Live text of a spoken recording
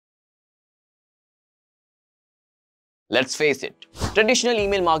Let's face it, traditional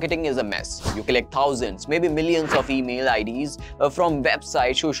email marketing is a mess. You collect thousands, maybe millions of email IDs from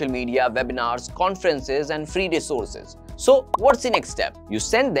websites, social media, webinars, conferences, and free resources. So what's the next step? You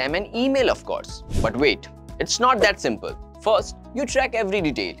send them an email, of course. But wait, it's not that simple. First, you track every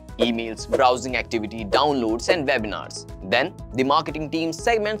detail: emails, browsing activity, downloads, and webinars. Then, the marketing team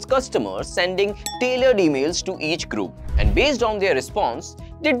segments customers, sending tailored emails to each group. And based on their response,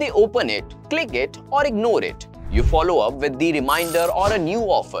 did they open it, click it, or ignore it? You follow up with the reminder or a new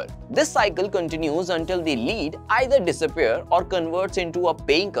offer. This cycle continues until the lead either disappears or converts into a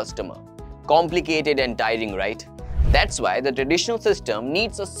paying customer. Complicated and tiring, right? That's why the traditional system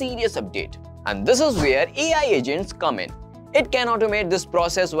needs a serious update. And this is where AI agents come in. It can automate this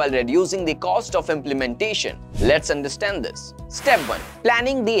process while reducing the cost of implementation. Let's understand this. Step 1.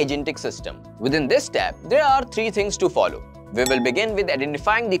 Planning the agentic system. Within this step, there are 3 things to follow. We will begin with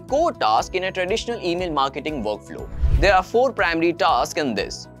identifying the core task in a traditional email marketing workflow. There are 4 primary tasks in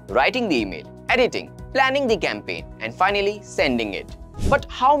this: writing the email, editing, planning the campaign, and finally sending it. But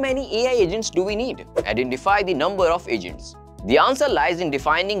how many AI agents do we need? Identify the number of agents. The answer lies in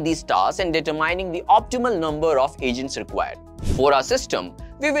defining these tasks and determining the optimal number of agents required. For our system,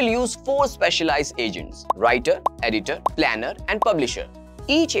 we will use 4 specialized agents: writer, editor, planner, and publisher.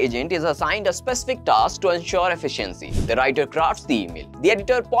 Each agent is assigned a specific task to ensure efficiency. The writer crafts the email, the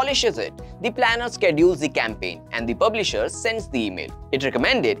editor polishes it, the planner schedules the campaign, and the publisher sends the email. It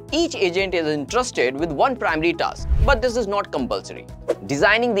recommended each agent is entrusted with one primary task, but this is not compulsory.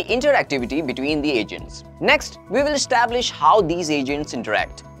 Designing the interactivity between the agents. Next, we will establish how these agents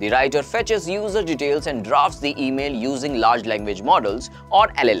interact. The writer fetches user details and drafts the email using large language models or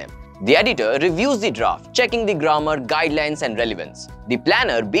LLM. The editor reviews the draft, checking the grammar, guidelines, and relevance. The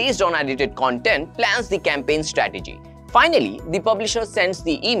planner, based on edited content, plans the campaign strategy. Finally, the publisher sends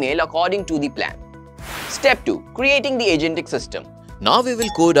the email according to the plan. Step 2. Creating the agentic system. Now we will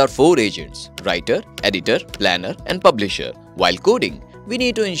code our 4 agents: writer, editor, planner, and publisher. While coding, we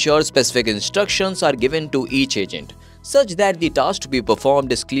need to ensure specific instructions are given to each agent, such that the task to be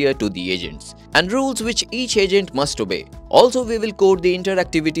performed is clear to the agents, and rules which each agent must obey. Also, we will code the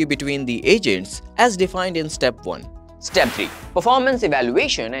interactivity between the agents as defined in Step 1. Step 3. Performance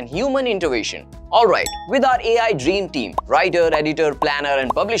evaluation and human intervention. Alright, with our AI dream team, writer, editor, planner,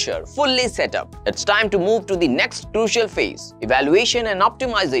 and publisher fully set up, it's time to move to the next crucial phase: evaluation and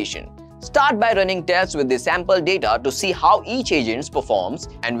optimization. Start by running tests with the sample data to see how each agent performs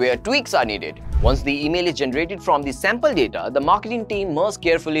and where tweaks are needed. Once the email is generated from the sample data, the marketing team must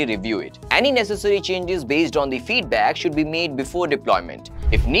carefully review it. Any necessary changes based on the feedback should be made before deployment.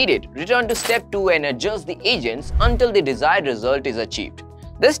 If needed, return to Step 2 and adjust the agents until the desired result is achieved.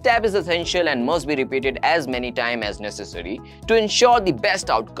 This step is essential and must be repeated as many times as necessary to ensure the best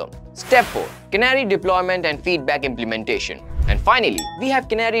outcome. Step 4. Canary deployment and feedback implementation. And finally, we have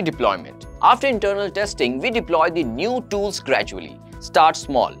canary deployment. After internal testing, we deploy the new tools gradually. Start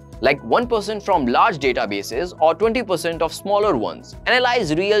small, like 1% from large databases or 20% of smaller ones.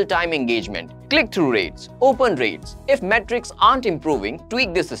 Analyze real-time engagement, click-through rates, open rates. If metrics aren't improving,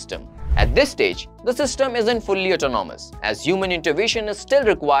 tweak the system. At this stage, the system isn't fully autonomous, as human intervention is still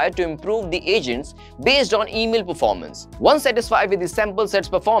required to improve the agents based on email performance. Once satisfied with the sample set's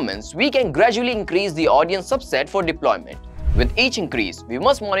performance, we can gradually increase the audience subset for deployment. With each increase, we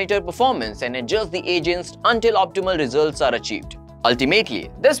must monitor performance and adjust the agents until optimal results are achieved.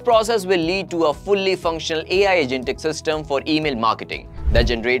 Ultimately, this process will lead to a fully functional AI agentic system for email marketing that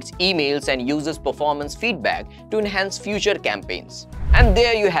generates emails and uses performance feedback to enhance future campaigns. And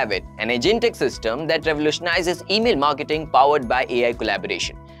there you have it, an agentic system that revolutionizes email marketing powered by AI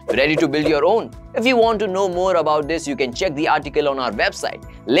collaboration. Ready to build your own? If you want to know more about this, you can check the article on our website,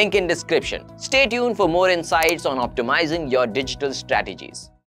 link in description. Stay tuned for more insights on optimizing your digital strategies.